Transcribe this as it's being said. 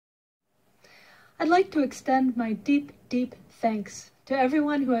I'd like to extend my deep, deep thanks to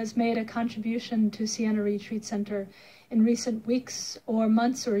everyone who has made a contribution to Siena Retreat Center in recent weeks or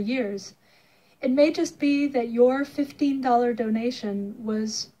months or years. It may just be that your $15 donation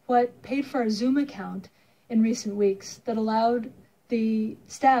was what paid for our Zoom account in recent weeks that allowed the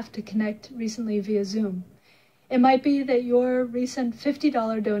staff to connect recently via Zoom. It might be that your recent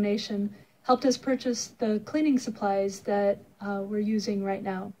 $50 donation helped us purchase the cleaning supplies that we're using right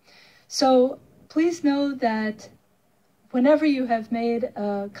now. So please know that whenever you have made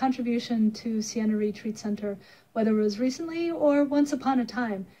a contribution to Siena Retreat Center, whether it was recently or once upon a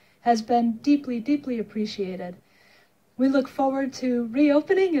time, has been deeply, deeply appreciated. We look forward to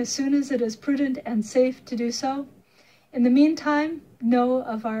reopening as soon as it is prudent and safe to do so. In the meantime, know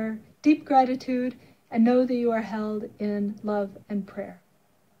of our deep gratitude and know that you are held in love and prayer.